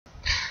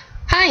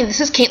Hi,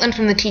 this is Caitlin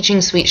from the Teaching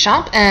Sweet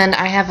Shop, and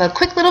I have a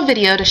quick little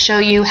video to show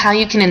you how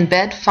you can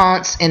embed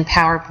fonts in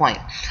PowerPoint.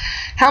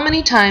 How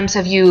many times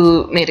have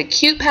you made a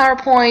cute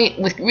PowerPoint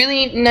with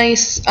really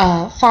nice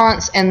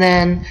fonts, and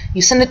then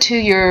you send it to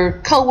your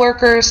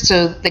coworkers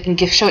so they can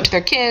show it to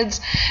their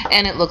kids,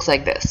 and it looks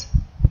like this?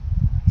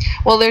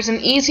 Well, there's an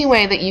easy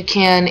way that you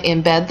can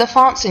embed the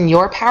fonts in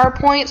your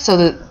PowerPoint so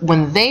that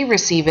when they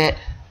receive it,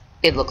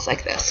 it looks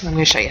like this. I'm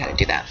going to show you how to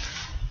do that.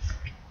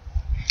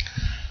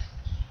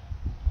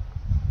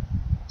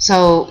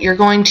 So you're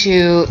going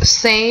to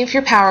save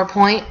your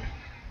PowerPoint.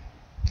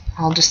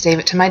 I'll just save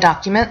it to my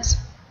documents.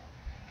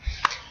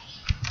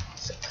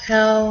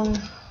 So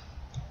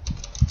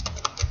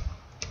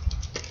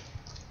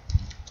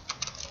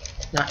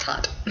not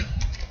hot.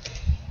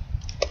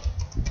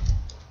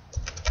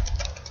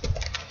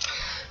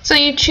 So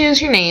you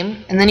choose your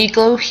name, and then you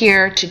go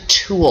here to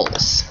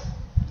Tools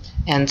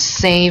and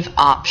Save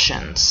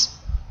Options.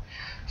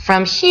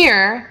 From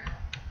here,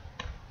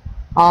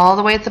 all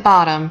the way at the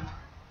bottom,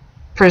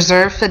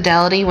 preserve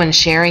fidelity when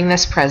sharing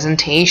this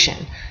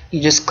presentation. You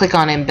just click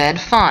on Embed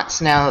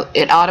Fonts. Now,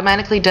 it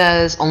automatically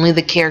does only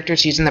the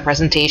characters used in the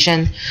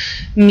presentation,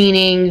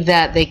 meaning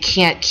that they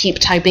can't keep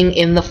typing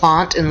in the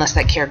font unless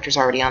that character is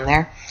already on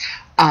there.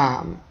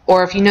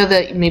 Or if you know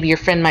that maybe your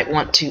friend might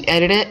want to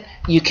edit it,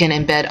 you can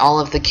embed all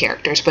of the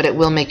characters, but it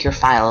will make your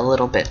file a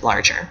little bit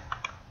larger.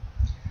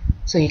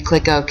 So you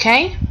click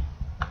OK,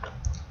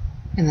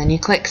 and then you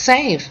click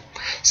Save.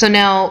 So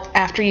now,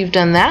 after you've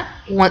done that,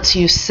 once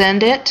you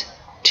send it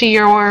to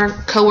your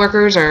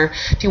coworkers, or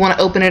if you want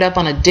to open it up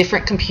on a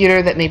different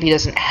computer that maybe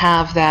doesn't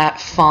have that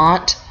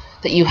font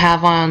that you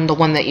have on the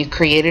one that you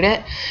created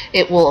it,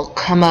 it will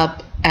come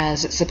up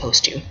as it's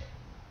supposed to.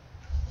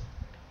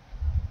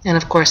 And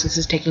of course, this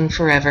is taking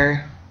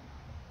forever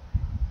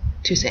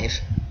to save.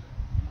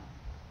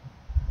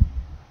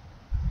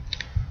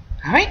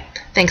 All right,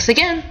 thanks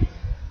again.